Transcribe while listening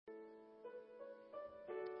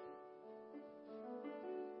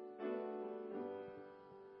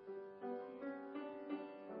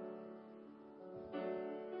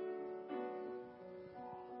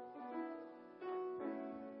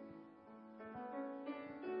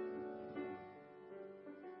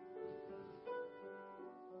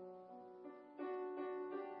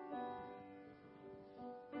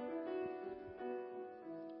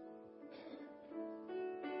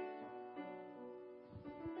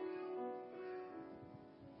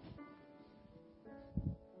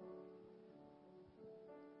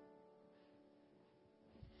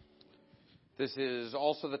This is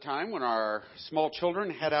also the time when our small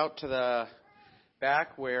children head out to the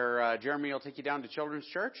back where Jeremy will take you down to Children's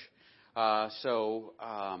Church. So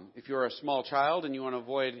if you're a small child and you want to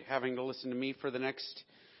avoid having to listen to me for the next,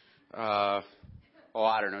 20-ish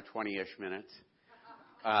minutes,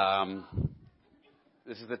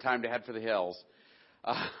 this is the time to head for the hills.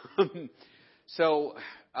 So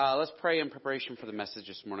let's pray in preparation for the message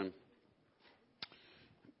this morning.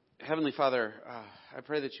 Heavenly Father, I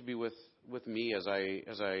pray that you be with me as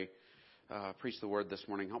I preach the word this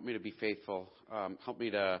morning. Help me to be faithful. Help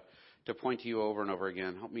me to point to you over and over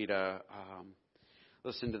again. Help me to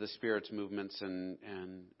listen to the Spirit's movements, and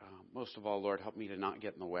most of all, Lord, help me to not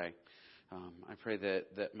get in the way. I pray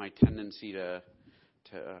that my tendency to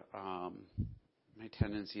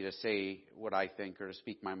say what I think or to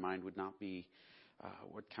speak my mind would not be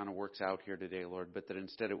what kind of works out here today, Lord, but that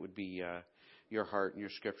instead it would be your heart and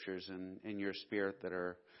your scriptures and your Spirit that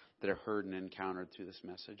are heard and encountered through this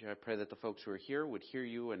message. I pray that the folks who are here would hear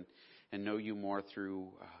you and know you more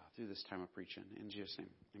through this time of preaching. In Jesus' name,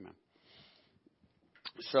 amen.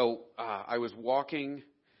 So I was walking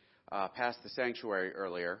past the sanctuary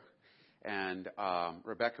earlier, and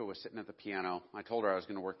Rebecca was sitting at the piano. I told her I was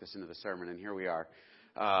going to work this into the sermon, and here we are.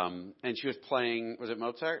 And she was playing, was it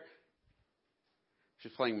Mozart? She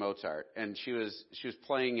was playing Mozart, and she was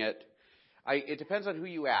playing it. It depends on who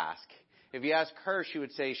you ask. If you ask her, she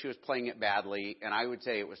would say she was playing it badly, and I would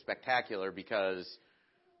say it was spectacular because,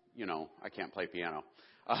 I can't play piano.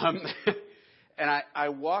 And I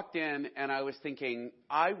walked in, and I was thinking,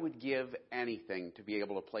 I would give anything to be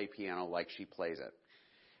able to play piano like she plays it.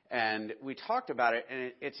 And we talked about it,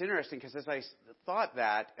 and it's interesting because as I thought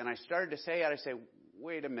that, and I started to say it, I say,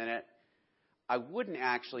 wait a minute, I wouldn't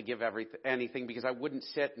actually give anything because I wouldn't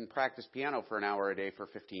sit and practice piano for an hour a day for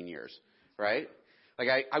 15 years, right? Like,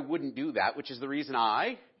 I wouldn't do that, which is the reason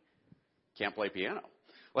I can't play piano.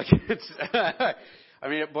 Like,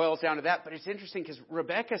 it boils down to that. But it's interesting because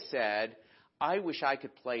Rebecca said, I wish I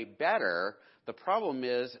could play better. The problem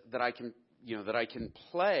is that I can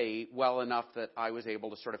play well enough that I was able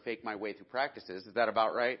to sort of fake my way through practices. Is that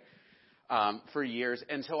about right? For years.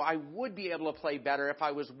 And so I would be able to play better if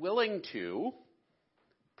I was willing to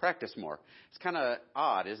practice more. It's kind of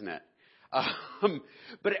odd, isn't it?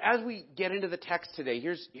 But as we get into the text today,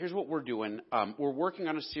 here's what we're doing. We're working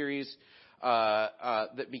on a series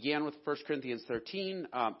that began with 1 Corinthians 13,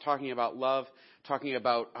 talking about love, talking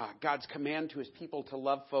about God's command to his people to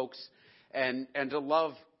love folks and to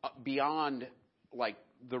love beyond, like,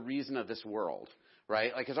 the reason of this world,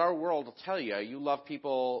 right? Like, because our world will tell you, you love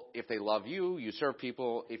people if they love you, you serve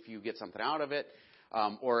people if you get something out of it,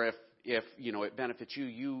 or if it benefits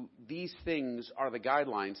you. These things are the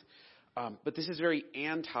guidelines. But this is very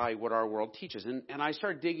anti what our world teaches. And I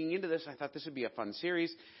started digging into this. I thought this would be a fun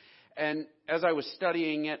series. And as I was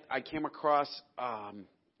studying it, I came across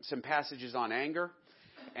some passages on anger.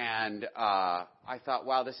 And I thought,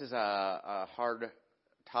 wow, this is a hard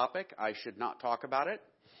topic. I should not talk about it.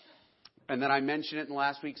 And then I mentioned it in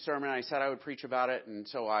last week's sermon. I said I would preach about it. And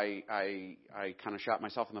so I kind of shot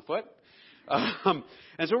myself in the foot. And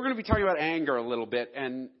so we're going to be talking about anger a little bit.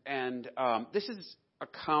 And this is a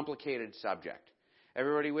complicated subject.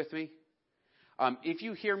 Everybody with me? If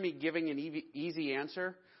you hear me giving an easy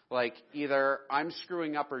answer, like either I'm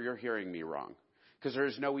screwing up or you're hearing me wrong, because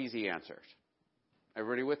there's no easy answers.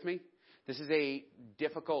 Everybody with me? This is a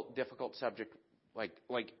difficult subject.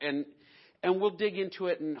 And we'll dig into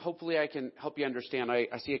it, and hopefully I can help you understand. I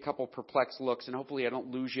see a couple perplexed looks, and hopefully I don't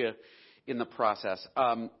lose you in the process.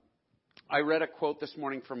 I read a quote this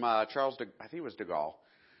morning from I think it was de Gaulle.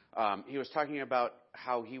 He was talking about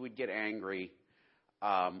how he would get angry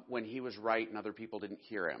when he was right and other people didn't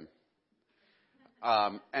hear him.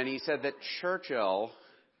 And he said that Churchill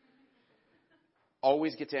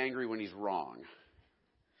always gets angry when he's wrong.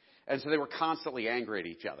 And so they were constantly angry at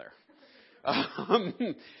each other.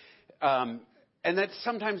 And that's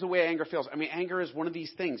sometimes the way anger feels. Anger is one of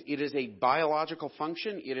these things. It is a biological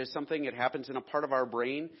function. It is something that happens in a part of our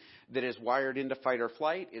brain that is wired into fight or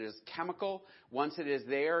flight. It is chemical. Once it is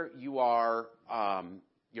there, you're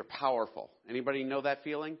powerful. Anybody know that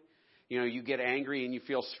feeling? You get angry and you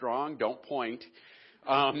feel strong. Don't point.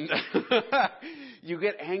 You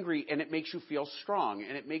get angry and it makes you feel strong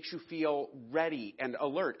and it makes you feel ready and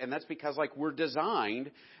alert. And that's because, we're designed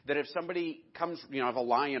that if somebody comes, if a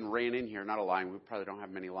lion ran in here, not a lion, we probably don't have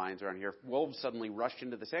many lions around here. If wolves suddenly rushed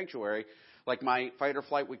into the sanctuary, my fight or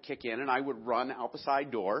flight would kick in and I would run out the side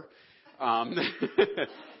door.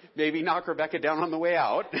 Maybe knock Rebecca down on the way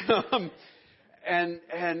out. And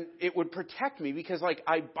it would protect me because, like,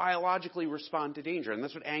 I biologically respond to danger. And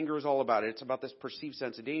that's what anger is all about. It's about this perceived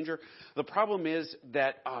sense of danger. The problem is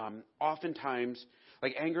that oftentimes,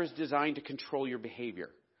 like, anger is designed to control your behavior,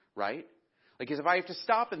 right? Like, if I have to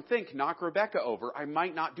stop and think, knock Rebecca over, I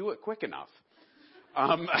might not do it quick enough.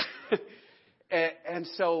 And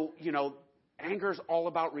so, anger is all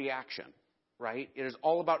about reaction, right? It is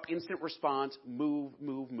all about instant response, move,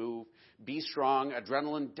 move, move, be strong.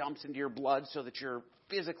 Adrenaline dumps into your blood so that you're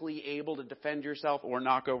physically able to defend yourself or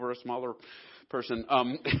knock over a smaller person.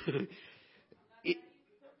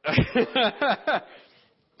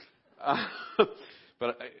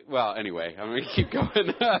 Well, anyway, I'm going to keep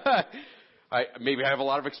going. Maybe I have a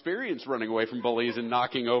lot of experience running away from bullies and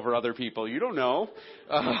knocking over other people. You don't know.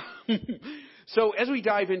 So as we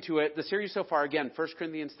dive into it, the series so far, again, 1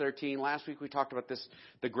 Corinthians 13. Last week we talked about this,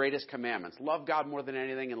 the greatest commandments. Love God more than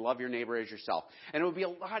anything and love your neighbor as yourself. And it would be a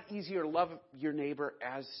lot easier to love your neighbor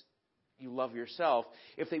as you love yourself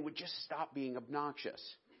if they would just stop being obnoxious.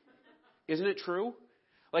 Isn't it true?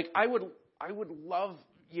 Like, I would love,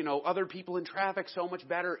 other people in traffic so much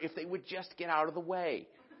better if they would just get out of the way.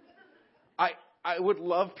 I would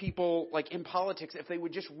love people, like, in politics if they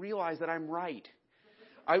would just realize that I'm right.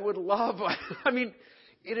 I would love,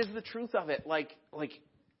 it is the truth of it.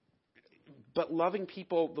 But loving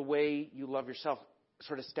people the way you love yourself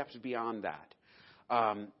sort of steps beyond that.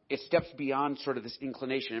 It steps beyond sort of this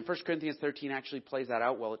inclination. And 1 Corinthians 13 actually plays that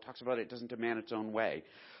out well. It talks about it doesn't demand its own way.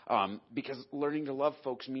 Because learning to love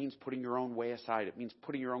folks means putting your own way aside. It means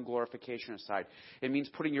putting your own glorification aside. It means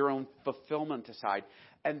putting your own fulfillment aside.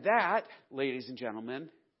 And that, ladies and gentlemen,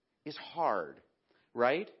 is hard,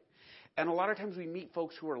 right? And a lot of times we meet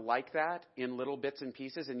folks who are like that in little bits and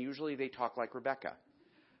pieces, and usually they talk like Rebecca.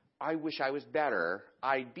 I wish I was better.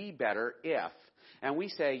 I'd be better if. And we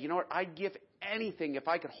say, you know what, I'd give anything if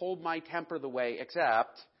I could hold my temper the way,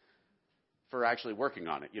 except for actually working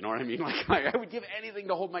on it. You know what I mean? Like, I would give anything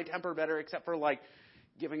to hold my temper better except for, like,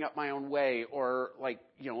 giving up my own way or, like,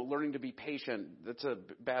 learning to be patient. That's a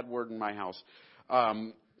bad word in my house.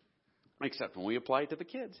 Except when we apply it to the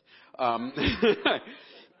kids.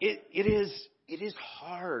 It is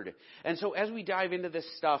hard. And so as we dive into this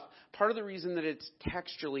stuff, part of the reason that it's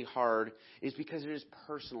textually hard is because it is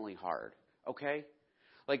personally hard. Okay?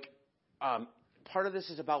 Like, part of this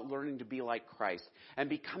is about learning to be like Christ. And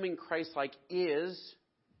becoming Christ-like is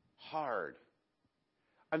hard.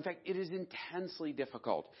 In fact, it is intensely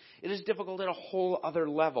difficult. It is difficult at a whole other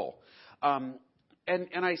level. And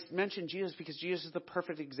I mentioned Jesus because Jesus is the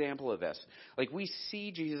perfect example of this. Like, we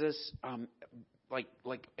see Jesus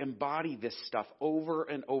like embody this stuff over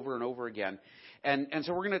and over and over again. And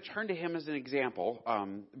so we're going to turn to him as an example.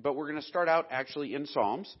 But we're going to start out actually in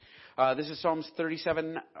Psalms. This is Psalms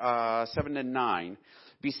 37, 7 and 9.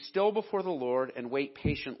 Be still before the Lord and wait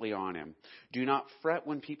patiently on him. Do not fret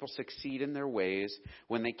when people succeed in their ways,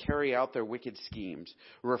 when they carry out their wicked schemes.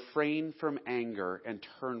 Refrain from anger and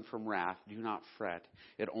turn from wrath. Do not fret.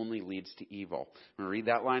 It only leads to evil. I'm going to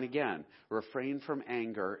read that line again. Refrain from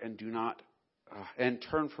anger and and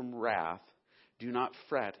turn from wrath. Do not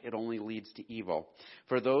fret. It only leads to evil.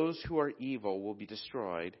 For those who are evil will be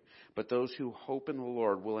destroyed, but those who hope in the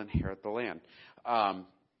Lord will inherit the land.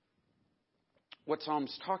 What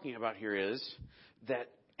Psalm's talking about here is that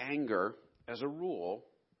anger, as a rule,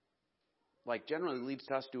 like, generally leads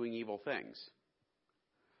to us doing evil things.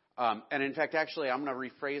 And in fact, actually, I'm going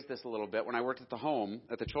to rephrase this a little bit. When I worked at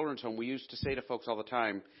the children's home, we used to say to folks all the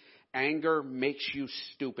time, anger makes you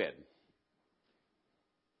stupid.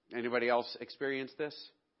 Anybody else experience this?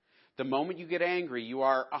 The moment you get angry, you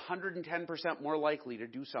are 110% more likely to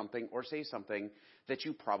do something or say something that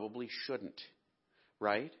you probably shouldn't,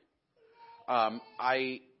 right?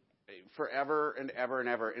 I forever and ever and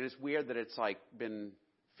ever, and it's weird that it's like been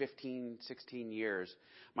 15, 16 years.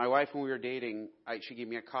 My wife, when we were dating, she gave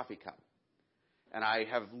me a coffee cup. And I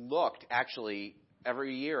have looked, actually,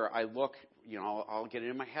 every year I look, I'll get it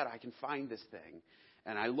in my head. I can find this thing.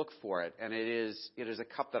 And I look for it. And it is a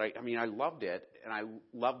cup that I loved it. And I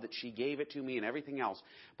loved that she gave it to me and everything else.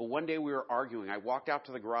 But one day we were arguing. I walked out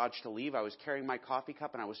to the garage to leave. I was carrying my coffee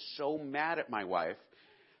cup, and I was so mad at my wife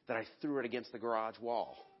that I threw it against the garage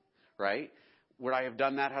wall, right? Would I have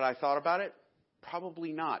done that had I thought about it?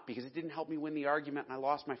 Probably not, because it didn't help me win the argument, and I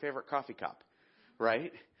lost my favorite coffee cup,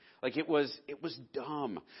 right? Like, it was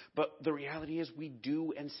dumb. But the reality is we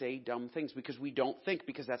do and say dumb things because we don't think,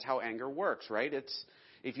 because that's how anger works, right?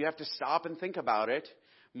 If you have to stop and think about it,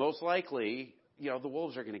 most likely, the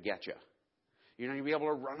wolves are going to get you. You're not going to be able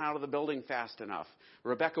to run out of the building fast enough.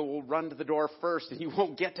 Rebecca will run to the door first, and you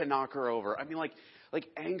won't get to knock her over. Like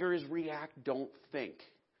anger is react, don't think,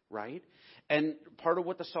 right? And part of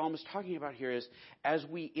what the psalm is talking about here is as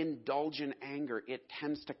we indulge in anger, it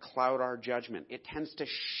tends to cloud our judgment. It tends to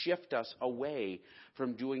shift us away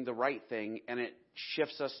from doing the right thing, and it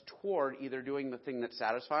shifts us toward either doing the thing that's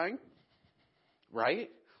satisfying, right,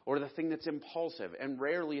 or the thing that's impulsive. And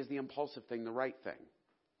rarely is the impulsive thing the right thing,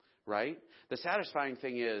 right? The satisfying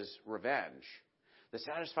thing is revenge. The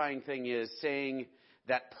satisfying thing is saying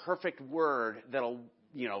that perfect word that'll,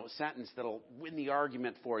 sentence that'll win the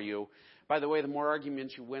argument for you. By the way, the more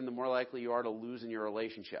arguments you win, the more likely you are to lose in your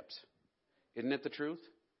relationships. Isn't it the truth?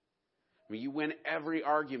 I mean, you win every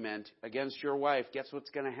argument against your wife, guess what's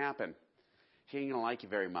going to happen? She ain't going to like you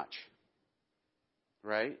very much,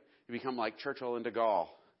 right? You become like Churchill and de Gaulle.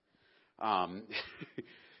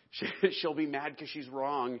 She'll be mad because she's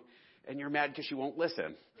wrong, and you're mad because she won't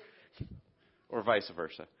listen. Or vice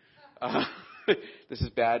versa. This is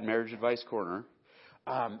bad marriage advice corner.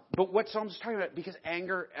 But what Psalms is talking about, because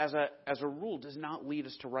anger as a rule does not lead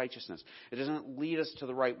us to righteousness. It doesn't lead us to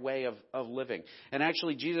the right way of living. And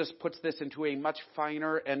actually Jesus puts this into a much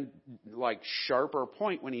finer and sharper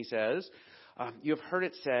point when he says, you have heard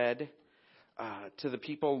it said to the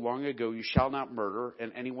people long ago, you shall not murder,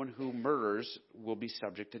 and anyone who murders will be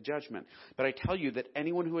subject to judgment. But I tell you that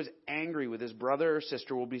anyone who is angry with his brother or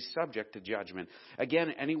sister will be subject to judgment.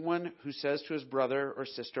 Again, anyone who says to his brother or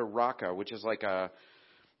sister, Raka, which is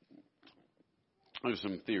there's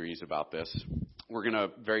some theories about this. We're going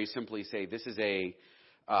to very simply say this is a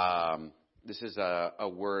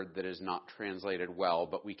word that is not translated well,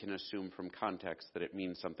 but we can assume from context that it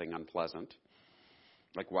means something unpleasant.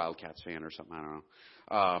 Like Wildcats fan or something, I don't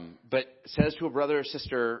know. But says to a brother or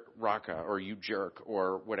sister, Raka, or you jerk,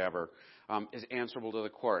 or whatever, is answerable to the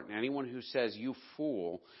court. And anyone who says, you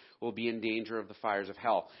fool, will be in danger of the fires of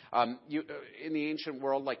hell. In the ancient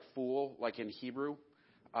world, fool, in Hebrew,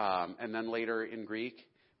 and then later in Greek,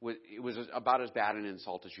 it was about as bad an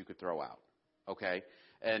insult as you could throw out, okay?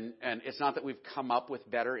 And it's not that we've come up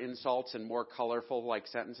with better insults and more colorful,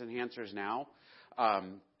 sentence enhancers now.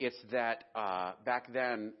 It's that back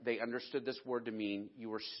then they understood this word to mean you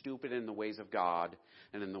were stupid in the ways of God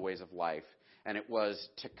and in the ways of life. And it was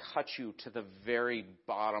to cut you to the very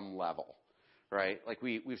bottom level, right?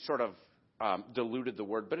 We've sort of diluted the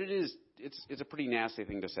word, but it's a pretty nasty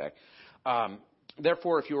thing to say.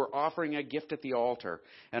 Therefore, if you are offering a gift at the altar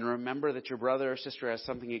and remember that your brother or sister has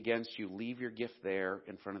something against you, leave your gift there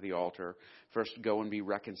in front of the altar. First, go and be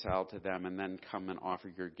reconciled to them, and then come and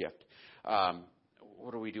offer your gift.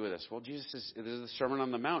 What do we do with this? Well, this is the Sermon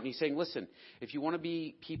on the Mount, and he's saying, listen, if you want to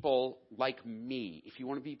be people like me, if you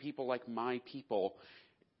want to be people like my people,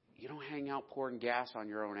 you don't hang out pouring gas on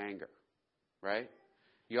your own anger, right?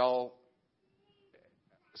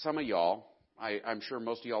 Some of y'all, I'm sure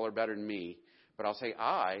most of y'all are better than me, but I'll say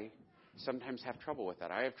I sometimes have trouble with that.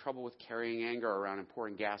 I have trouble with carrying anger around and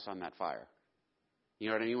pouring gas on that fire. You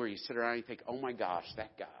know what I mean? Where you sit around and you think, oh my gosh,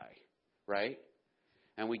 that guy, right?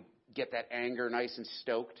 And we get that anger nice and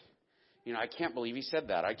stoked. I can't believe he said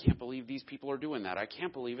that. I can't believe these people are doing that. I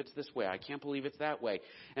can't believe it's this way. I can't believe it's that way.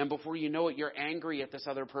 And before you know it, you're angry at this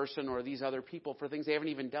other person or these other people for things they haven't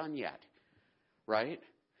even done yet, right?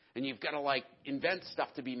 And you've got to invent stuff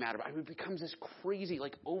to be mad about. It becomes this crazy,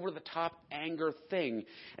 over-the-top anger thing.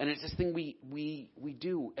 And it's this thing we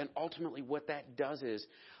do. And ultimately what that does is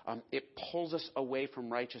it pulls us away from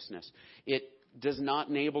righteousness. It does not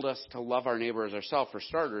enable us to love our neighbor as ourselves, for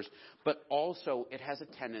starters, but also it has a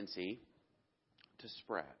tendency to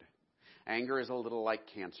spread. Anger is a little like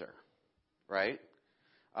cancer, right?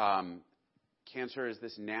 Cancer is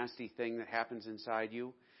this nasty thing that happens inside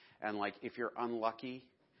you. And if you're unlucky,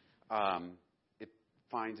 it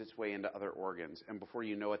finds its way into other organs. And before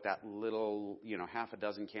you know it, that little, half a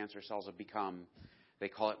dozen cancer cells have become, they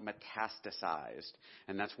call it metastasized.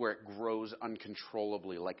 And that's where it grows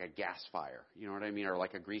uncontrollably like a gas fire. You know what I mean? Or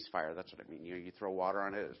like a grease fire. That's what I mean. You throw water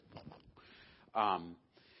on it.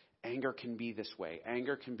 Anger can be this way.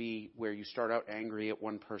 Anger can be where you start out angry at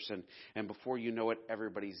one person, and before you know it,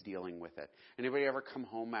 everybody's dealing with it. Anybody ever come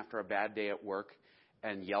home after a bad day at work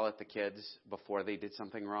and yell at the kids before they did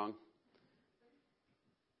something wrong?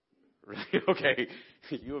 Really? Okay.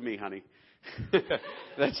 You and me, honey.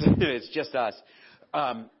 It's just us.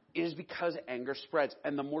 It is because anger spreads.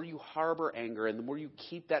 And the more you harbor anger and the more you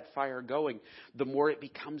keep that fire going, the more it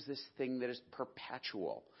becomes this thing that is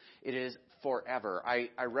perpetual. It is forever.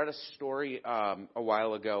 I read a story a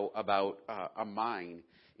while ago about a mine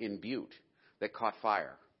in Butte that caught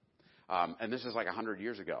fire. And this is 100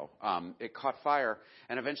 years ago. It caught fire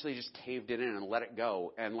and eventually just caved it in and let it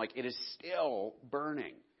go. And it is still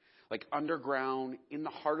burning. Like underground, in the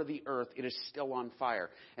heart of the earth, it is still on fire.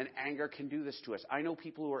 And anger can do this to us. I know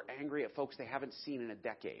people who are angry at folks they haven't seen in a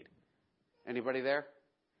decade. Anybody there?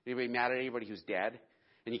 Anybody mad at anybody who's dead?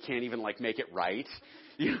 And you can't even, like, make it right?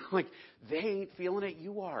 You know, like, they ain't feeling it,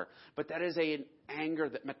 you are. But that is an anger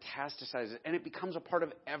that metastasizes, and it becomes a part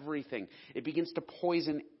of everything. It begins to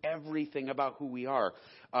poison everything about who we are.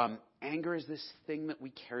 Anger is this thing that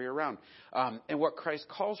we carry around. And what Christ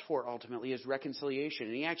calls for, ultimately, is reconciliation.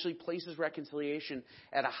 And he actually places reconciliation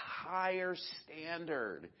at a higher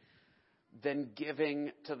standard than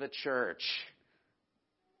giving to the church.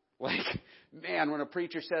 Like, man, when a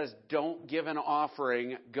preacher says, don't give an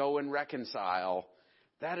offering, go and reconcile,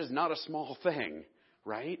 that is not a small thing,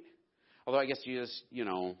 right? Although I guess Jesus, you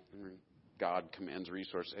know, God commands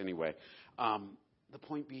resource anyway. The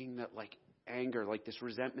point being that, like, anger, like this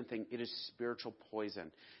resentment thing, it is spiritual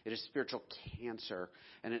poison. It is spiritual cancer,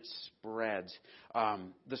 and it spreads.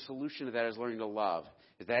 The solution to that is learning to love.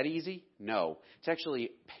 Is that easy? No. It's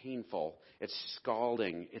actually painful. It's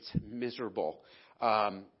scalding. It's miserable.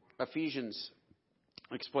 Ephesians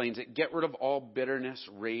explains it. Get rid of all bitterness,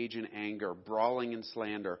 rage, and anger, brawling and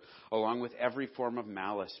slander, along with every form of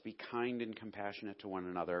malice. Be kind and compassionate to one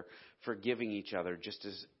another, forgiving each other, just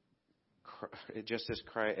as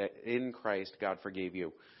in Christ God forgave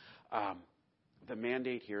you. The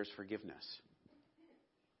mandate here is forgiveness.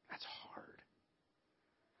 That's hard.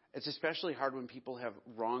 It's especially hard when people have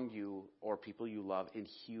wronged you or people you love in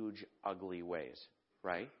huge, ugly ways,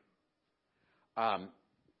 right?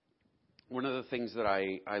 One of the things that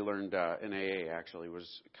I learned in AA, actually, was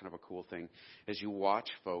kind of a cool thing. As you watch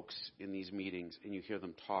folks in these meetings and you hear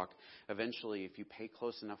them talk, eventually, if you pay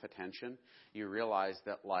close enough attention, you realize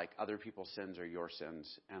that, like, other people's sins are your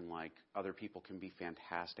sins, and, like, other people can be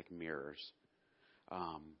fantastic mirrors.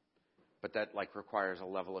 But that, like, requires a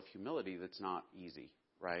level of humility that's not easy,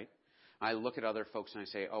 right? I look at other folks and I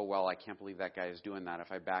say, oh, well, I can't believe that guy is doing that. If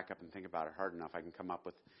I back up and think about it hard enough, I can come up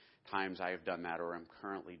with times I have done that, or I'm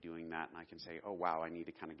currently doing that, and I can say, oh, wow, I need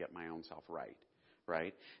to kind of get my own self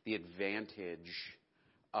right? The advantage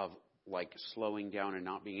of, like, slowing down and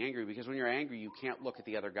not being angry, because when you're angry, you can't look at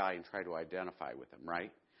the other guy and try to identify with him,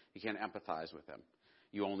 right? You can't empathize with him.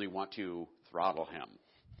 You only want to throttle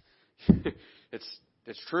him.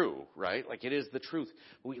 It's true, right? Like, it is the truth.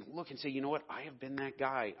 We look and say, you know what? I have been that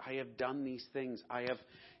guy. I have done these things. I have,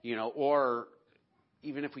 you know, or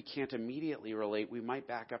even if we can't immediately relate, we might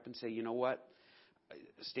back up and say, you know what?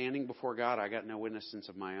 Standing before God, I got no innocence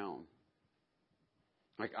of my own.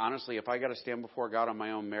 Like, honestly, if I got to stand before God on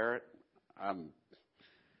my own merit,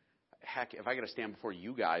 heck, if I got to stand before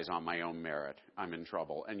you guys on my own merit, I'm in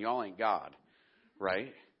trouble. And y'all ain't God,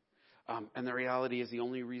 right? And the reality is the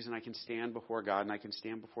only reason I can stand before God and I can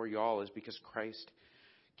stand before y'all is because Christ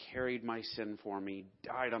carried my sin for me,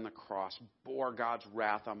 died on the cross, bore God's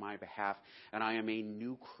wrath on my behalf, and I am a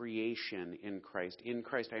new creation in Christ. In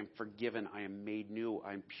Christ I am forgiven, I am made new,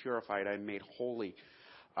 I am purified, I am made holy.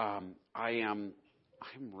 I am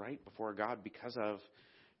right before God because of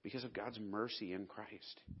God's mercy in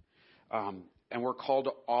Christ. And we're called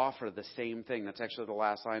to offer the same thing. That's actually the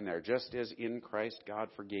last line there. Just as in Christ God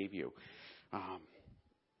forgave you. I'm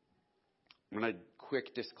going to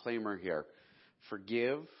quick disclaimer here.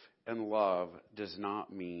 Forgive and love does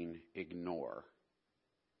not mean ignore.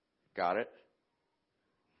 Got it?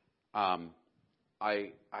 I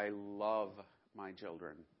love my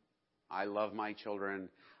children. I love my children.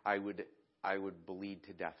 I would bleed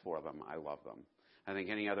to death for them. I love them. I think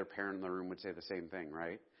any other parent in the room would say the same thing,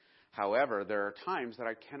 right? However, there are times that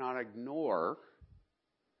I cannot ignore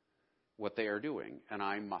what they are doing, and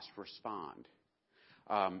I must respond.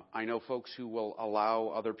 I know folks who will allow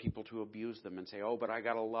other people to abuse them and say, oh, but I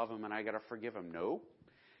got to love them and I got to forgive them. No,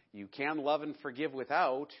 you can love and forgive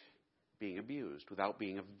without being abused, without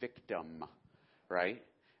being a victim, right?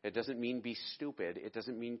 It doesn't mean be stupid. It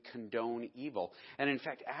doesn't mean condone evil. And in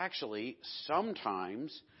fact, actually,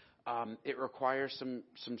 sometimes it requires some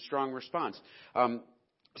strong response.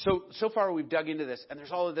 So far we've dug into this, and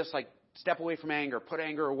there's all of this, like, step away from anger, put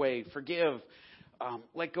anger away, forgive,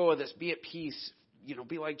 let go of this, be at peace, you know,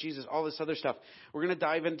 be like Jesus, all this other stuff. We're going to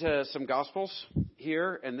dive into some Gospels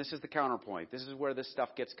here, and this is the counterpoint. This is where this stuff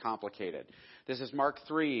gets complicated. This is Mark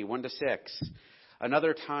 3, 1-6.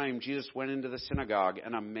 Another time, Jesus went into the synagogue,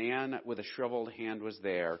 and a man with a shriveled hand was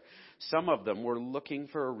there. Some of them were looking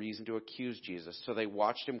for a reason to accuse Jesus, so they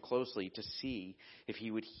watched him closely to see if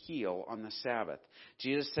he would heal on the Sabbath.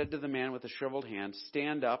 Jesus said to the man with the shriveled hand,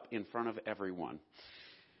 stand up in front of everyone.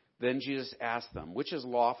 Then Jesus asked them, which is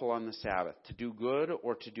lawful on the Sabbath, to do good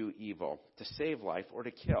or to do evil, to save life or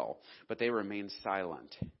to kill? But they remained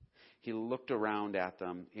silent. He looked around at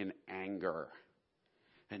them in anger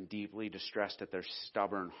and, deeply distressed at their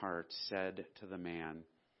stubborn hearts, said to the man,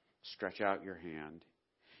 "Stretch out your hand."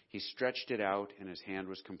 He stretched it out, and his hand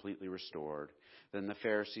was completely restored. Then the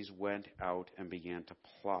Pharisees went out and began to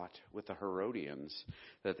plot with the Herodians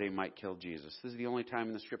that they might kill Jesus. This is the only time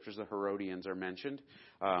in the Scriptures the Herodians are mentioned.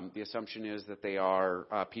 The assumption is that they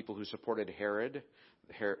are people who supported Herod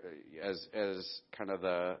as kind of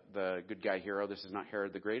the good guy hero. This is not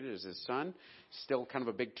Herod the Great. It is his son. Still kind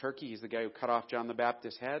of a big turkey. He's the guy who cut off John the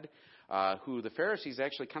Baptist's head, who the Pharisees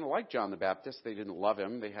actually kind of liked John the Baptist. They didn't love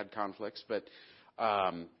him. They had conflicts, but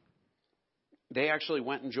they actually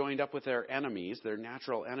went and joined up with their enemies, their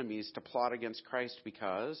natural enemies, to plot against Christ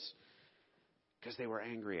because they were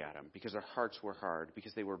angry at him, because their hearts were hard,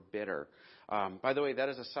 because they were bitter. By the way, that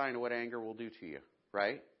is a sign of what anger will do to you,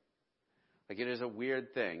 right? Like, it is a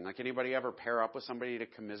weird thing. Like, anybody ever pair up with somebody to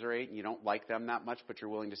commiserate and you don't like them that much, but you're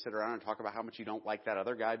willing to sit around and talk about how much you don't like that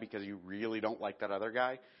other guy because you really don't like that other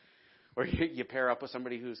guy? Or you pair up with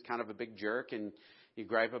somebody who's kind of a big jerk and you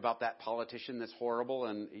gripe about that politician that's horrible,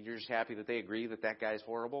 and you're just happy that they agree that that guy's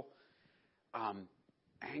horrible.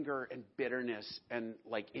 Anger and bitterness, and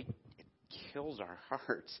it kills our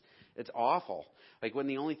hearts. It's awful. Like, when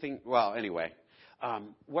the only thing,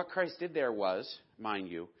 what Christ did there was, mind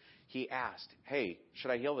you, he asked, "Hey,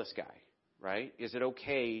 should I heal this guy? Right? Is it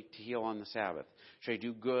okay to heal on the Sabbath? Should I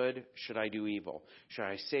do good? Should I do evil? Should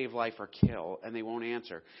I save life or kill?" And they won't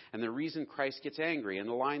answer. And the reason Christ gets angry, and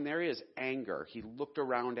the line there is anger. He looked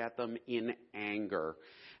around at them in anger,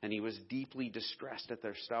 and he was deeply distressed at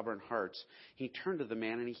their stubborn hearts. He turned to the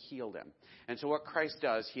man and he healed him. And so what Christ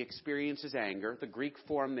does, he experiences anger. The Greek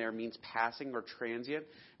form there means passing or transient,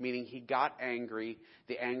 meaning he got angry.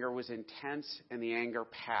 The anger was intense and the anger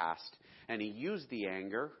passed. And he used the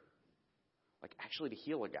anger actually to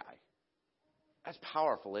heal a guy. That's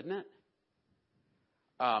powerful, isn't it?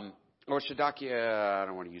 Or Shadakia, I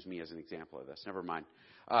don't want to use me as an example of this. Never mind.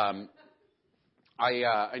 I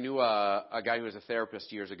knew a guy who was a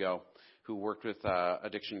therapist years ago who worked with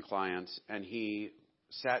addiction clients, and he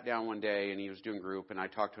sat down one day and he was doing group, and I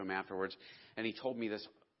talked to him afterwards, and he told me this.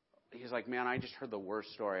 He's like, "Man, I just heard the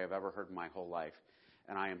worst story I've ever heard in my whole life,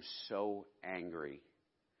 and I am so angry.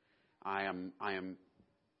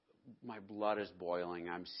 My blood is boiling.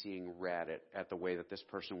 I'm seeing red at the way that this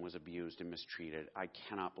person was abused and mistreated. I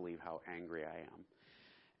cannot believe how angry I am."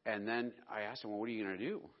 And then I asked him, "Well, what are you going to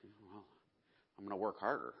do?" "Well, I'm going to work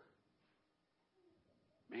harder."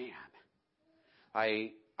 Man.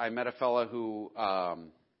 I met a fellow who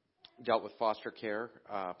dealt with foster care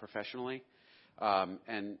professionally,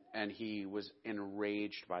 and he was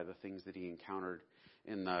enraged by the things that he encountered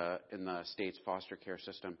in the state's foster care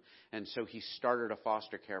system. And so he started a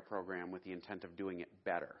foster care program with the intent of doing it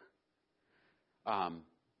better.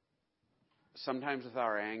 Sometimes with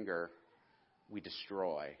our anger, we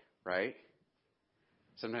destroy, right?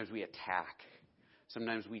 Sometimes we attack.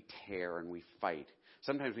 Sometimes we tear and we fight.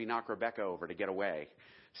 Sometimes we knock Rebecca over to get away.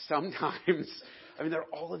 Sometimes, there are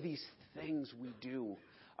all of these things we do.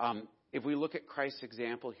 If we look at Christ's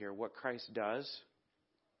example here, what Christ does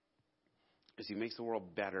is he makes the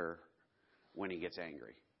world better when he gets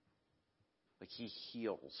angry. He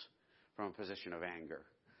heals from a position of anger.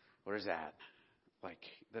 What is that?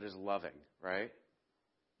 That is loving, right?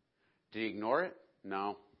 Did he ignore it?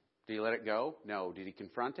 No. Did he let it go? No. Did he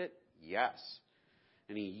confront it? Yes.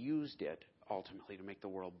 And he used it ultimately to make the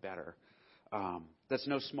world better. That's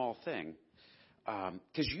no small thing.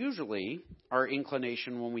 Because usually our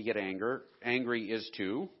inclination when we get angry is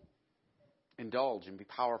to indulge and be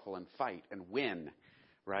powerful and fight and win,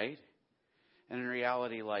 right? And in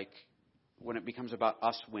reality, when it becomes about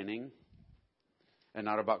us winning and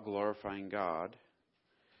not about glorifying God,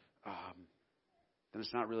 then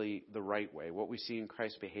it's not really the right way. What we see in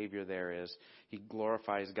Christ's behavior there is he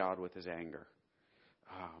glorifies God with his anger.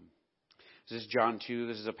 This is John 2.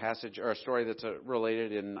 This is a passage or a story that's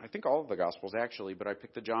related in, I think, all of the Gospels actually, but I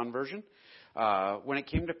picked the John version.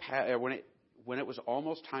 When it was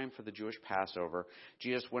almost time for the Jewish Passover,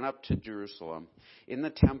 Jesus went up to Jerusalem. In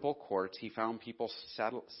the temple courts, he found people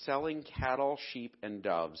selling cattle, sheep, and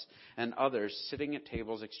doves, and others sitting at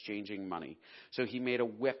tables exchanging money. So he made a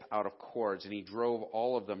whip out of cords, and he drove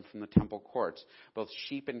all of them from the temple courts, both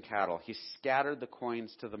sheep and cattle. He scattered the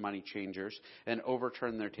coins to the money changers and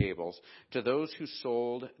overturned their tables. To those who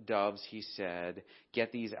sold doves, he said,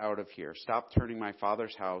 "Get these out of here. Stop turning my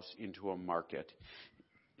Father's house into a market."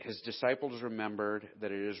 His disciples remembered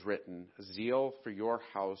that it is written, "Zeal for your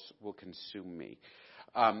house will consume me."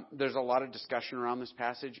 There's a lot of discussion around this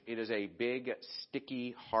passage. It is a big,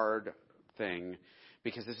 sticky, hard thing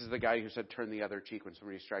Because this is the guy who said, turn the other cheek. When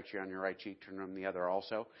somebody strikes you on your right cheek, turn them the other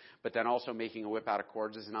also. But then also making a whip out of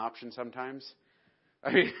cords is an option sometimes.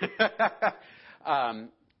 I mean,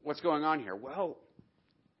 what's going on here? Well,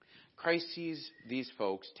 Christ sees these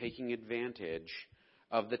folks taking advantage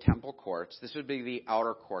of the temple courts. This would be the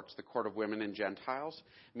outer courts, the court of women and Gentiles,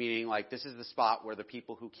 meaning like this is the spot where the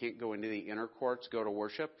people who can't go into the inner courts go to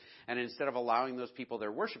worship. And instead of allowing those people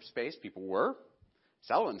their worship space, people were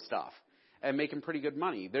selling stuff and making pretty good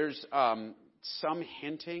money. There's some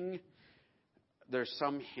hinting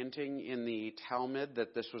in the Talmud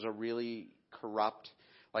that this was a really corrupt,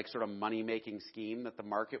 like sort of money-making scheme, that the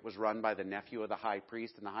market was run by the nephew of the high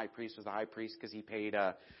priest, and the high priest was the high priest because he paid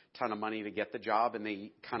a ton of money to get the job, and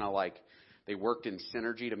they kind of like, they worked in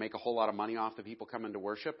synergy to make a whole lot of money off the people coming to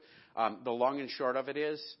worship. The long and short of it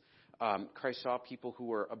is, Christ saw people who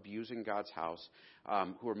were abusing God's house,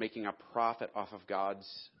 who were making a profit off of God's,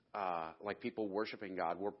 like people worshiping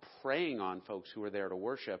God, were preying on folks who were there to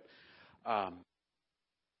worship.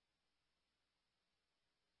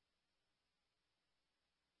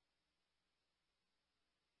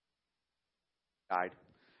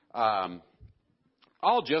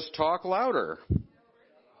 I'll just talk louder.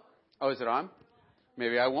 Oh, is it on?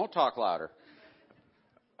 Maybe I won't talk louder.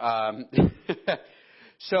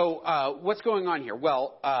 So what's going on here?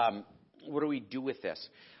 Well, what do we do with this?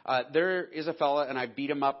 There is a fella, and I beat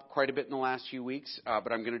him up quite a bit in the last few weeks,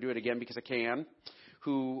 but I'm going to do it again because I can,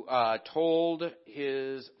 who told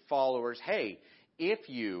his followers, hey, if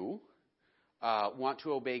you want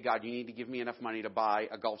to obey God, you need to give me enough money to buy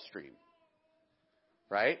a Gulfstream.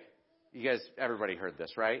 Right? You guys, everybody heard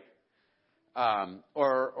this, right?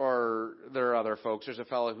 Or there are other folks. There's a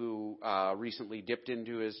fellow who recently dipped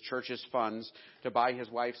into his church's funds to buy his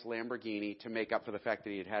wife's Lamborghini to make up for the fact that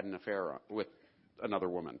he had had an affair with another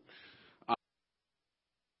woman.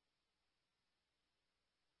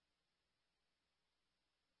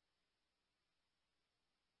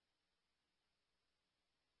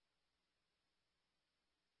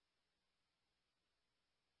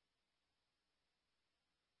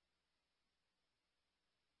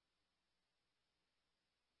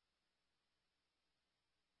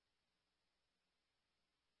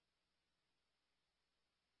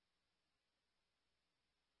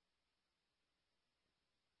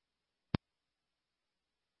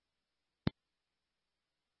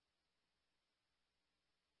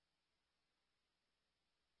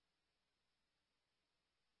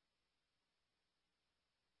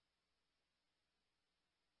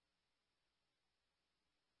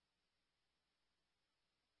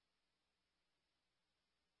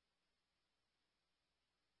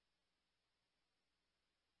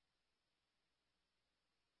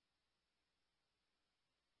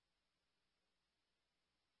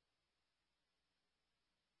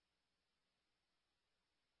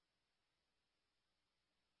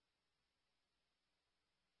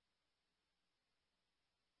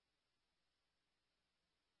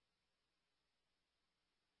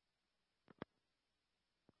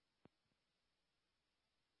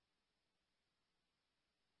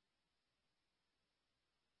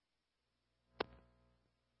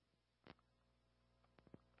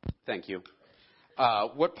 Thank you.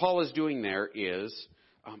 What Paul is doing there is,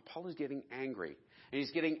 Paul is getting angry. And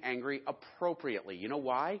he's getting angry appropriately. You know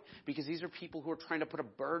why? Because these are people who are trying to put a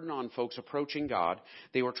burden on folks approaching God.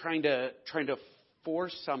 They were trying to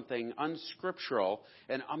force something unscriptural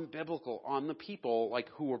and unbiblical on the people like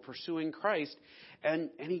who were pursuing Christ.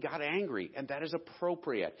 And he got angry. And that is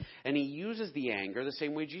appropriate. And he uses the anger the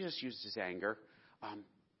same way Jesus used his anger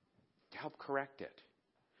to help correct it,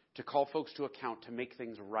 to call folks to account, to make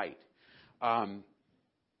things right.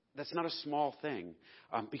 That's not a small thing.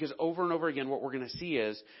 Because over and over again, what we're going to see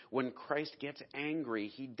is when Christ gets angry,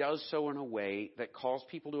 he does so in a way that calls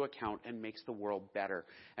people to account and makes the world better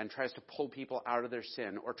and tries to pull people out of their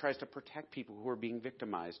sin or tries to protect people who are being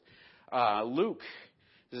victimized.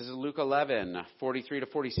 This is Luke 11, 43 to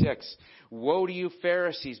 46. Woe to you,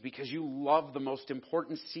 Pharisees, because you love the most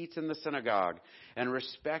important seats in the synagogue and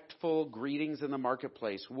respectful greetings in the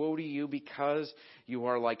marketplace. Woe to you, because you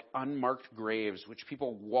are like unmarked graves, which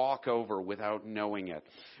people walk over without knowing it.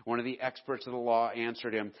 One of the experts of the law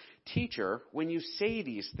answered him, Teacher, when you say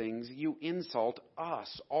these things, you insult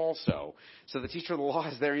us also. So the teacher of the law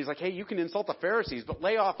is there, and he's like, hey, you can insult the Pharisees, but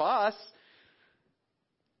lay off us.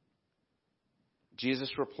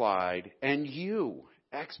 Jesus replied, and you,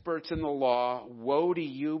 experts in the law, woe to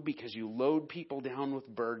you because you load people down with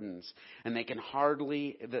burdens and they can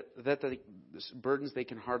hardly, burdens they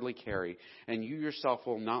can hardly carry, and you yourself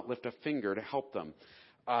will not lift a finger to help them.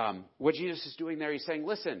 What Jesus is doing there, he's saying,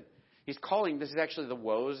 listen, He's calling, this is actually the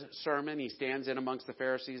woes sermon. He stands in amongst the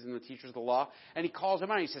Pharisees and the teachers of the law, and he calls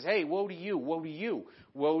them out. He says, hey, woe to you, woe to you,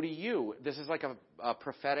 woe to you. This is like a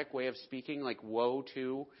prophetic way of speaking. Like woe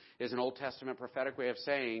to is an Old Testament prophetic way of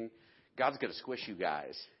saying, God's going to squish you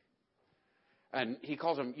guys. And he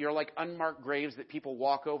calls them, you're like unmarked graves that people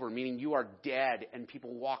walk over, meaning you are dead, and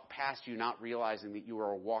people walk past you not realizing that you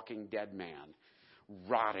are a walking dead man,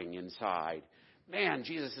 rotting inside. Man,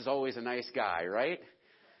 Jesus is always a nice guy, right?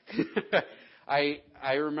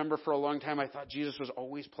 I remember for a long time I thought Jesus was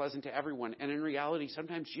always pleasant to everyone. And in reality,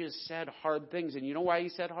 sometimes Jesus said hard things. And you know why he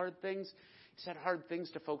said hard things? He said hard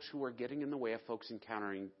things to folks who were getting in the way of folks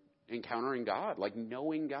encountering God, like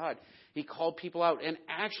knowing God. He called people out. And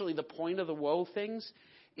actually the point of the woe things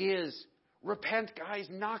is repent, guys,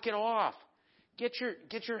 knock it off. Get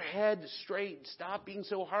your head straight. Stop being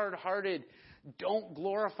so hard-hearted. Don't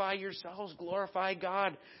glorify yourselves. Glorify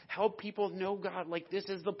God. Help people know God. Like, this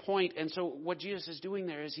is the point. And so what Jesus is doing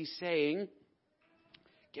there is he's saying,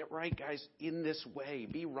 get right, guys, in this way.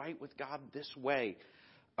 Be right with God this way.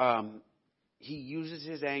 He uses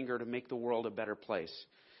his anger to make the world a better place.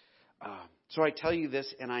 So I tell you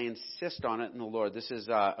this, and I insist on it in the Lord. This is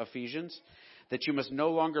Ephesians, that you must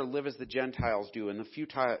no longer live as the Gentiles do in the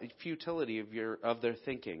futility of their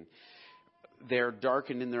thinking. They're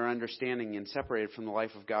darkened in their understanding and separated from the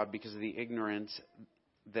life of God because of the ignorance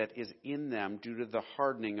that is in them due to the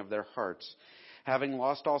hardening of their hearts. Having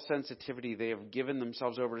lost all sensitivity, they have given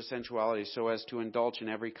themselves over to sensuality so as to indulge in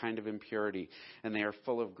every kind of impurity, and they are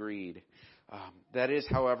full of greed. That is,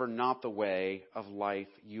 however, not the way of life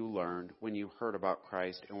you learned when you heard about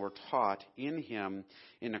Christ and were taught in him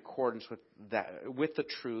in accordance with the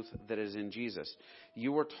truth that is in Jesus.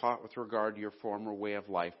 You were taught with regard to your former way of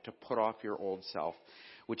life to put off your old self,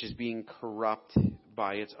 which is being corrupt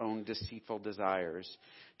by its own deceitful desires,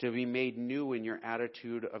 to be made new in your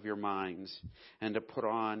attitude of your minds, and to put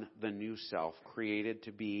on the new self, created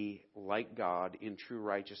to be like God in true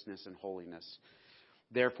righteousness and holiness.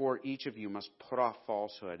 Therefore, each of you must put off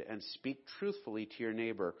falsehood and speak truthfully to your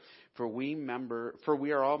neighbor, for we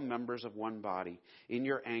are all members of one body. In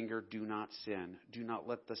your anger, do not sin. Do not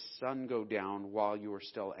let the sun go down while you are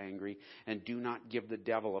still angry, and do not give the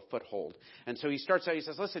devil a foothold. And so he starts out, he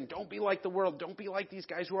says, listen, don't be like the world. Don't be like these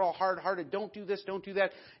guys who are all hard-hearted. Don't do this, don't do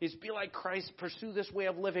that. Be like Christ. Pursue this way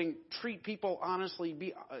of living. Treat people honestly.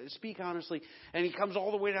 Speak honestly. And he comes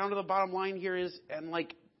all the way down to the bottom line here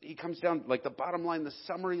he comes down, like the bottom line, the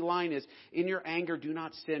summary line is, in your anger, do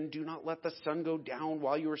not sin. Do not let the sun go down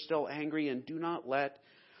while you are still angry, and do not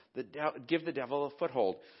give the devil a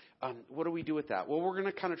foothold. What do we do with that? Well, we're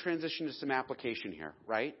going to kind of transition to some application here,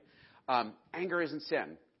 right? Anger isn't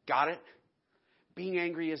sin. Got it? Being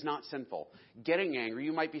angry is not sinful. Getting angry,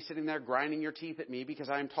 you might be sitting there grinding your teeth at me because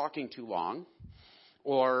I'm talking too long.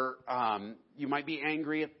 Or you might be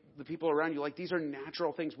angry at the people around you. Like, these are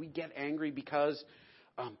natural things. We get angry because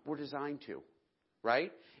we're designed to,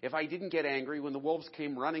 right? If I didn't get angry when the wolves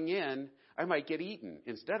came running in, I might get eaten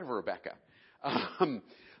instead of Rebecca.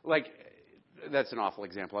 That's an awful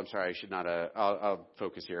example. I'm sorry. I should not. I'll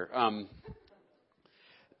focus here.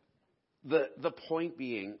 The point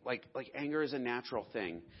being, like anger is a natural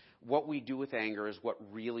thing. What we do with anger is what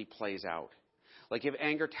really plays out. Like, if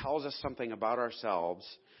anger tells us something about ourselves,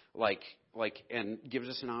 and gives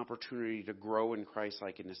us an opportunity to grow in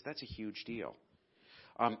Christ-likeness, that's a huge deal.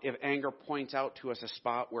 If anger points out to us a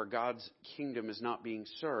spot where God's kingdom is not being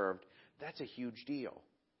served, that's a huge deal.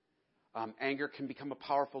 Anger can become a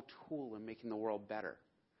powerful tool in making the world better.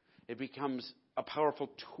 It becomes a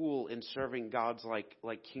powerful tool in serving God's like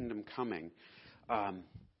kingdom coming.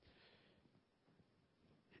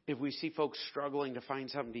 If we see folks struggling to find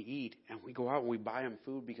something to eat and we go out and we buy them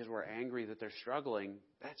food because we're angry that they're struggling,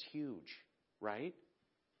 that's huge, right?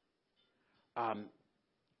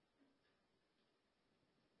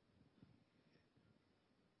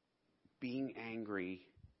 Being angry,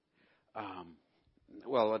 let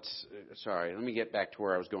me get back to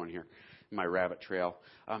where I was going here, my rabbit trail.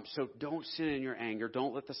 So don't sin in your anger.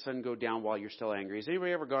 Don't let the sun go down while you're still angry. Has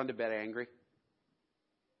anybody ever gone to bed angry?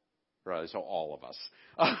 Right, so all of us.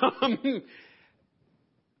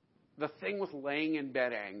 The thing with laying in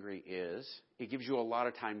bed angry is it gives you a lot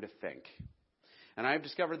of time to think. And I've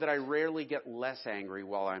discovered that I rarely get less angry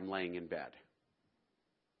while I'm laying in bed.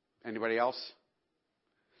 Anybody else?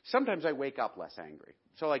 Sometimes I wake up less angry.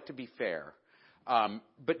 So, to be fair.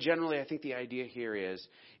 But generally, I think the idea here is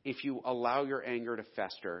if you allow your anger to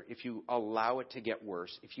fester, if you allow it to get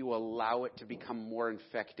worse, if you allow it to become more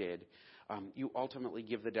infected, you ultimately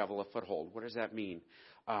give the devil a foothold. What does that mean?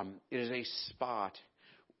 It is a spot.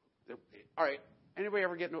 All right, Anybody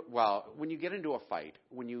ever when you get into a fight,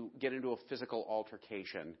 when you get into a physical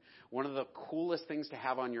altercation, one of the coolest things to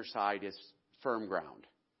have on your side is firm ground,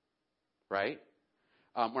 right?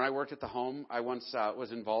 When I worked at the home, I once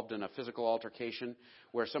was involved in a physical altercation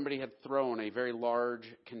where somebody had thrown a very large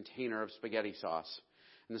container of spaghetti sauce.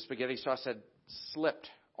 And the spaghetti sauce had slipped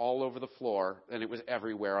all over the floor, and it was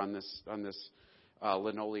everywhere on this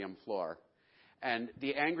linoleum floor. And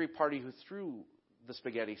the angry party who threw the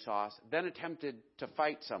spaghetti sauce then attempted to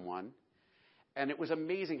fight someone, and it was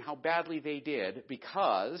amazing how badly they did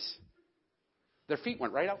because their feet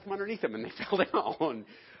went right out from underneath them and they fell down.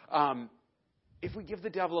 If we give the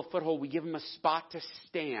devil a foothold, we give him a spot to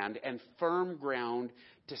stand and firm ground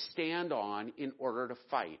to stand on in order to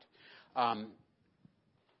fight.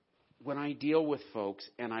 When I deal with folks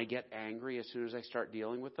and I get angry as soon as I start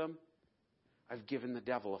dealing with them, I've given the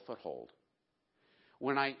devil a foothold.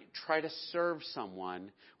 When I try to serve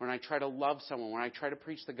someone, when I try to love someone, when I try to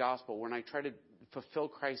preach the gospel, when I try to fulfill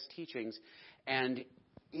Christ's teachings, and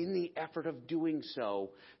in the effort of doing so,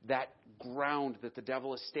 that ground that the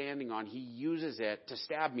devil is standing on, he uses it to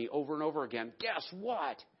stab me over and over again. Guess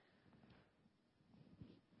what?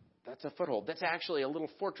 That's a foothold. That's actually a little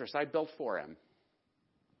fortress I built for him.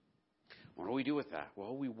 What do we do with that?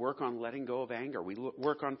 Well, we work on letting go of anger. We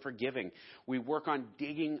work on forgiving. We work on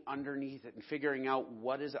digging underneath it and figuring out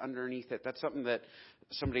what is underneath it. That's something that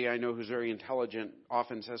somebody I know who's very intelligent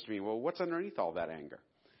often says to me, well, what's underneath all that anger?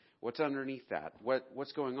 What's underneath that?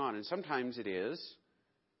 What's going on? And sometimes it is,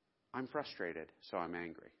 I'm frustrated, so I'm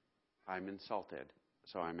angry. I'm insulted,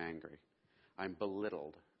 so I'm angry. I'm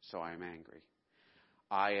belittled, so I'm angry.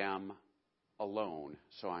 I am alone,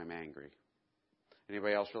 so I'm angry.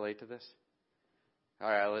 Anybody else relate to this? All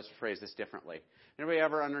right, let's phrase this differently. Anybody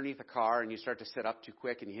ever underneath a car and you start to sit up too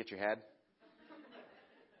quick and you hit your head?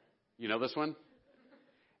 You know this one?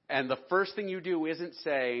 And the first thing you do isn't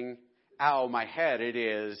saying, ow, my head. It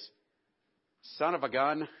is, son of a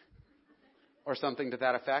gun, or something to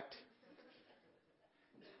that effect.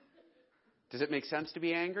 Does it make sense to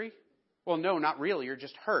be angry? Well, no, not really. You're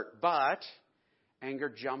just hurt. But anger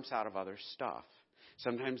jumps out of other stuff.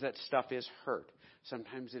 Sometimes that stuff is hurt.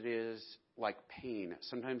 Sometimes it is like pain.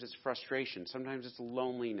 Sometimes it's frustration. Sometimes it's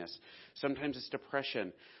loneliness. Sometimes it's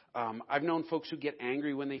depression. I've known folks who get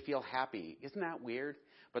angry when they feel happy. Isn't that weird?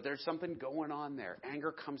 But there's something going on there.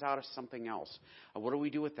 Anger comes out of something else. What do we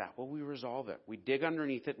do with that? Well, we resolve it. We dig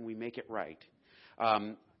underneath it and we make it right.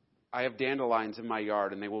 I have dandelions in my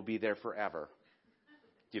yard and they will be there forever.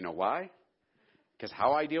 Do you know why? Because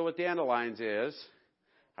how I deal with dandelions is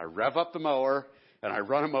I rev up the mower and I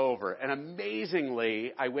run them over. And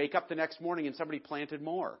amazingly, I wake up the next morning and somebody planted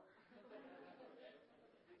more.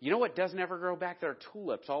 You know what doesn't ever grow back? There are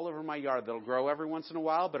tulips all over my yard that'll grow every once in a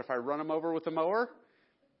while, but if I run them over with the mower,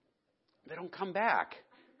 they don't come back.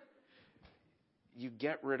 You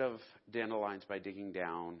get rid of dandelions by digging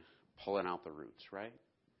down, pulling out the roots, right?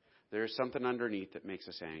 There's something underneath that makes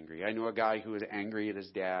us angry. I know a guy who was angry at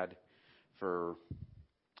his dad for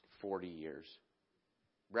 40 years.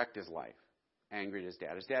 Wrecked his life. Angry at his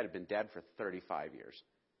dad. His dad had been dead for 35 years.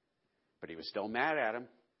 But he was still mad at him.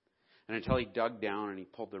 And until he dug down and he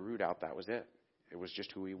pulled the root out, that was it. It was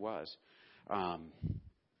just who he was.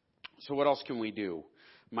 So what else can we do?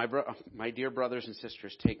 My dear brothers and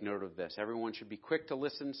sisters, take note of this. Everyone should be quick to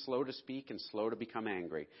listen, slow to speak, and slow to become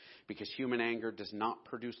angry. Because human anger does not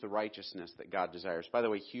produce the righteousness that God desires. By the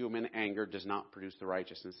way, human anger does not produce the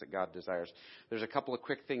righteousness that God desires. There's a couple of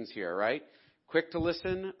quick things here, right? Quick to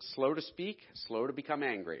listen, slow to speak, slow to become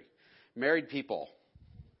angry. Married people.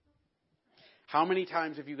 How many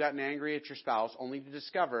times have you gotten angry at your spouse only to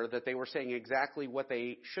discover that they were saying exactly what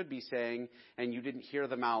they should be saying and you didn't hear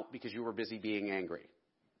them out because you were busy being angry?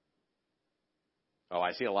 Oh,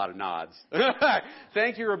 I see a lot of nods.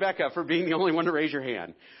 Thank you, Rebecca, for being the only one to raise your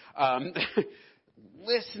hand.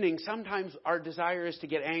 Listening, sometimes our desire is to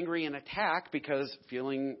get angry and attack because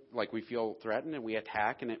feeling like we feel threatened and we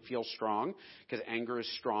attack and it feels strong because anger is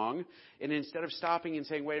strong. And instead of stopping and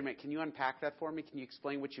saying, wait a minute, can you unpack that for me? Can you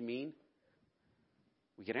explain what you mean?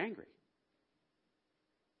 We get angry.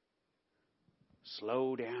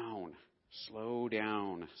 Slow down, slow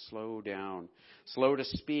down, slow down. Slow to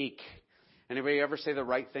speak. Anybody ever say the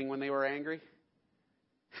right thing when they were angry?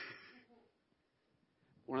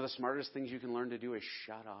 One of the smartest things you can learn to do is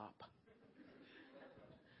shut up.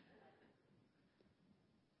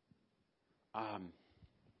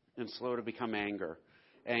 And slow to become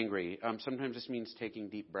angry. Sometimes this means taking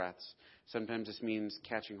deep breaths. Sometimes this means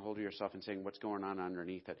catching hold of yourself and saying what's going on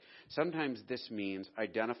underneath it. Sometimes this means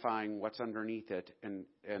identifying what's underneath it and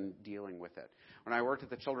dealing with it. When I worked at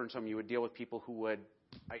the children's home, you would deal with people who would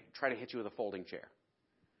I try to hit you with a folding chair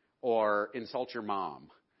or insult your mom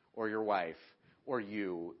or your wife or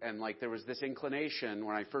you. And like there was this inclination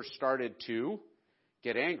when I first started to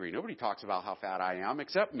get angry. Nobody talks about how fat I am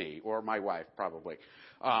except me or my wife probably.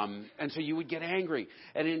 And so you would get angry.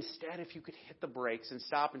 And instead, if you could hit the brakes and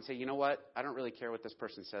stop and say, you know what? I don't really care what this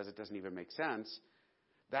person says. It doesn't even make sense.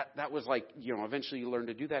 That was like, eventually you learn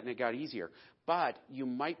to do that and it got easier. But you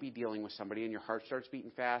might be dealing with somebody and your heart starts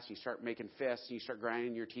beating fast. You start making fists and you start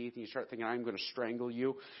grinding your teeth and you start thinking, I'm going to strangle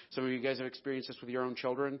you. Some of you guys have experienced this with your own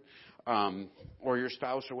children or your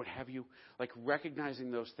spouse or what have you. Like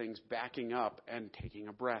recognizing those things, backing up and taking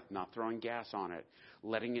a breath, not throwing gas on it,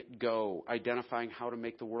 letting it go, identifying how to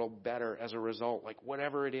make the world better as a result, like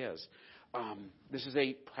whatever it is. This is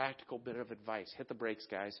a practical bit of advice. Hit the brakes,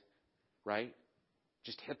 guys, right?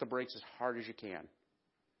 Just hit the brakes as hard as you can.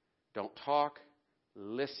 Don't talk,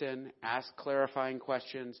 listen, ask clarifying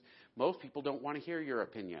questions. Most people don't want to hear your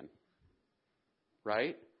opinion,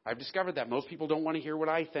 right? I've discovered that most people don't want to hear what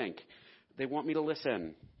I think. They want me to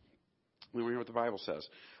listen. We want to hear what the Bible says.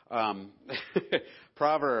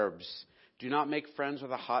 Proverbs, do not make friends with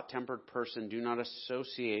a hot-tempered person. Do not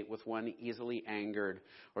associate with one easily angered,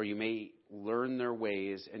 or you may learn their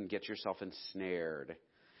ways and get yourself ensnared.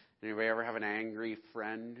 Anybody ever have an angry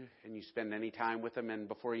friend and you spend any time with them and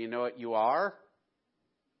before you know it, you are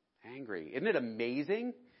angry? Isn't it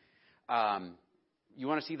amazing? You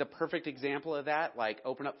want to see the perfect example of that? Like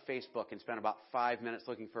open up Facebook and spend about 5 minutes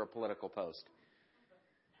looking for a political post.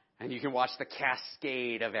 And you can watch the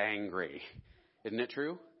cascade of angry. Isn't it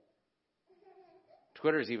true?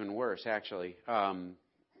 Twitter is even worse, actually.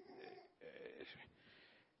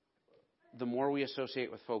 The more we associate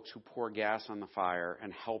with folks who pour gas on the fire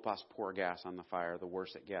and help us pour gas on the fire, the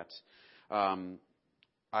worse it gets.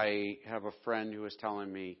 I have a friend who was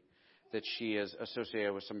telling me that she is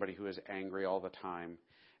associated with somebody who is angry all the time,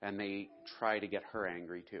 and they try to get her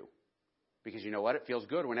angry too. Because you know what? It feels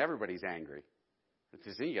good when everybody's angry.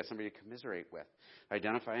 Because then you got somebody to commiserate with.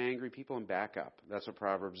 Identify angry people and back up. That's what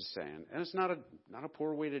Proverbs is saying. And it's not a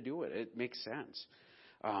poor way to do it. It makes sense.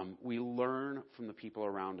 We learn from the people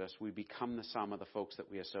around us. We become the sum of the folks that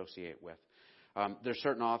we associate with. There's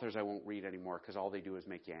certain authors I won't read anymore because all they do is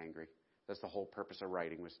make you angry. That's the whole purpose of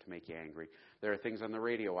writing, was to make you angry. There are things on the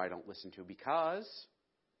radio I don't listen to because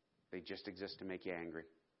they just exist to make you angry.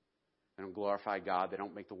 They don't glorify God. They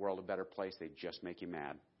don't make the world a better place. They just make you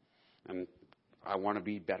mad. And I want to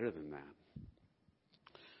be better than that.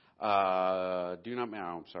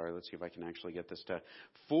 I'm sorry, let's see if I can actually get this to.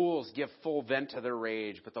 Fools give full vent to their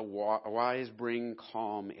rage, but the wise bring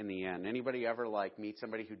calm in the end. Anybody ever meet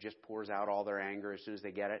somebody who just pours out all their anger as soon as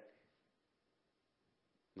they get it?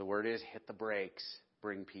 The word is hit the brakes,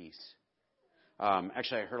 bring peace.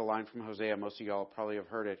 Actually, I heard a line from Hosea. Most of y'all probably have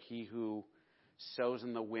heard it. He who sows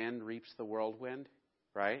in the wind reaps the whirlwind,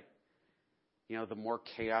 right? The more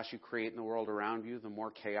chaos you create in the world around you, the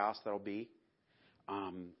more chaos there'll be.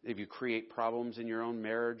 If you create problems in your own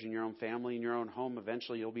marriage, in your own family, in your own home,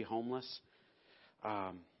 eventually you'll be homeless.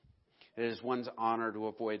 It is one's honor to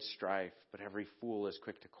avoid strife, but every fool is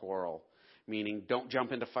quick to quarrel. Meaning, don't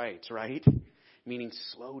jump into fights, right? Meaning,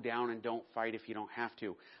 slow down and don't fight if you don't have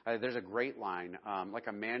to. There's a great line, like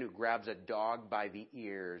a man who grabs a dog by the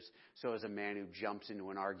ears, so is a man who jumps into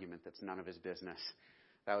an argument that's none of his business.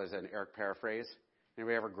 That was an Eric paraphrase.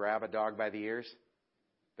 Anybody ever grab a dog by the ears?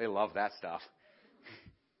 They love that stuff.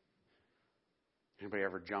 Anybody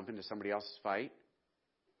ever jump into somebody else's fight?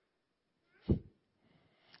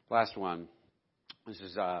 Last one. This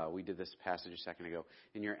is we did this passage a second ago.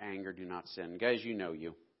 In your anger, do not sin. Guys, you know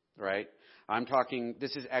you, right? I'm talking.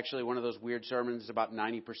 This is actually one of those weird sermons about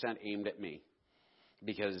 90% aimed at me,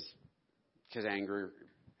 because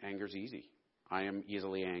anger's easy. I am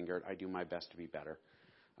easily angered. I do my best to be better.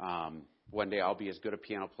 One day I'll be as good a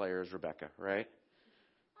piano player as Rebecca, right?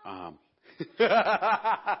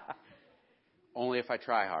 Only if I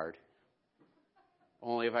try hard.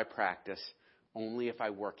 Only if I practice. Only if I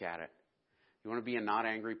work at it. You want to be a not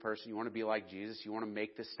angry person? You want to be like Jesus? You want to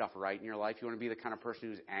make this stuff right in your life? You want to be the kind of person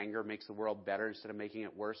whose anger makes the world better instead of making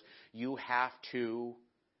it worse? You have to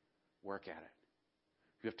work at it.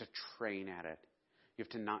 You have to train at it. You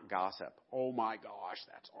have to not gossip. Oh my gosh,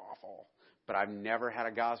 that's awful. But I've never had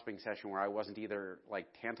a gossiping session where I wasn't either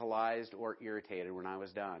tantalized or irritated when I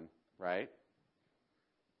was done, right?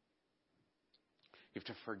 You have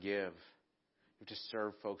to forgive. You have to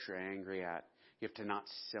serve folks you're angry at. You have to not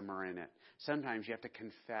simmer in it. Sometimes you have to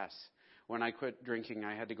confess. When I quit drinking,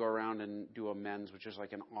 I had to go around and do amends, which is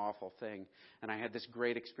an awful thing. And I had this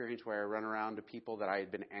great experience where I run around to people that I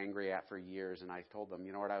had been angry at for years, and I told them,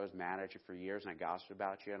 you know what, I was mad at you for years, and I gossiped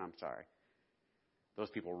about you, and I'm sorry. Those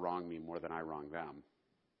people wrong me more than I wrong them.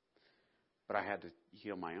 But I had to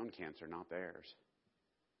heal my own cancer, not theirs.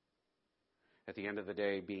 At the end of the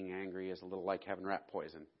day, being angry is a little like having rat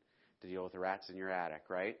poison to deal with the rats in your attic,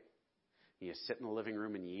 right? You sit in the living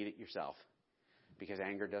room and you eat it yourself. Because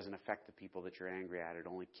anger doesn't affect the people that you're angry at. It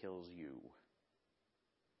only kills you.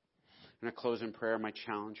 I'm going to close in prayer. My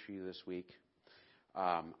challenge for you this week.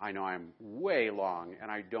 I know I'm way long,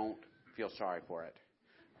 and I don't feel sorry for it.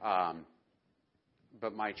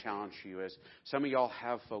 But my challenge to you is, some of y'all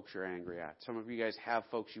have folks you're angry at. Some of you guys have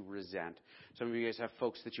folks you resent. Some of you guys have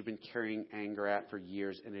folks that you've been carrying anger at for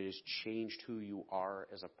years, and it has changed who you are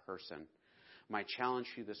as a person. My challenge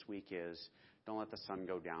to you this week is, don't let the sun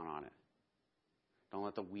go down on it. Don't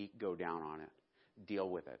let the week go down on it. Deal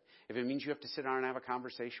with it. If it means you have to sit down and have a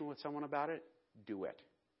conversation with someone about it, do it.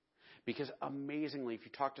 Because amazingly, if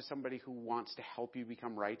you talk to somebody who wants to help you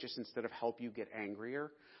become righteous instead of help you get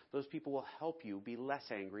angrier, those people will help you be less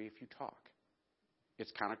angry if you talk.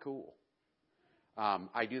 It's kind of cool.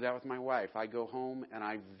 I do that with my wife. I go home and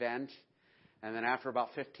I vent, and then after about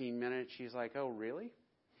 15 minutes, she's like, "Oh, really?"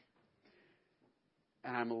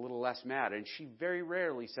 And I'm a little less mad. And she very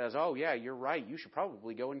rarely says, "Oh, yeah, you're right. You should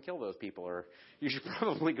probably go and kill those people," or "You should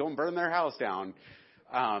probably go and burn their house down."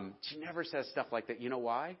 She never says stuff like that. You know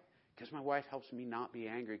why? Because my wife helps me not be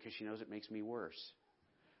angry because she knows it makes me worse.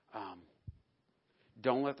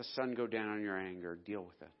 Don't let the sun go down on your anger. Deal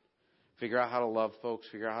with it. Figure out how to love folks.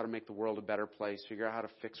 Figure out how to make the world a better place. Figure out how to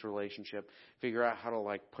fix relationship. Figure out how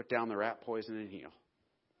to put down the rat poison and heal.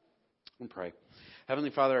 And pray. Heavenly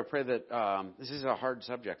Father, I pray that this is a hard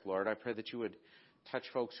subject, Lord. I pray that you would touch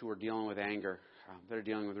folks who are dealing with anger, that are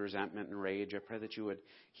dealing with resentment and rage. I pray that you would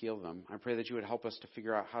heal them. I pray that you would help us to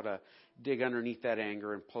figure out how to dig underneath that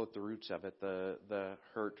anger and pull at the roots of it, the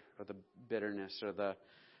hurt or the bitterness or the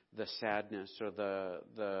sadness or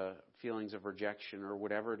the feelings of rejection or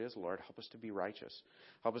whatever it is, Lord. Help us to be righteous.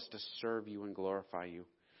 Help us to serve you and glorify you.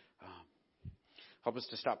 Help us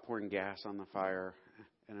to stop pouring gas on the fire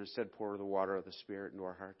and instead pour the water of the Spirit into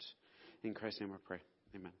our hearts. In Christ's name I pray.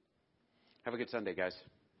 Amen. Have a good Sunday, guys.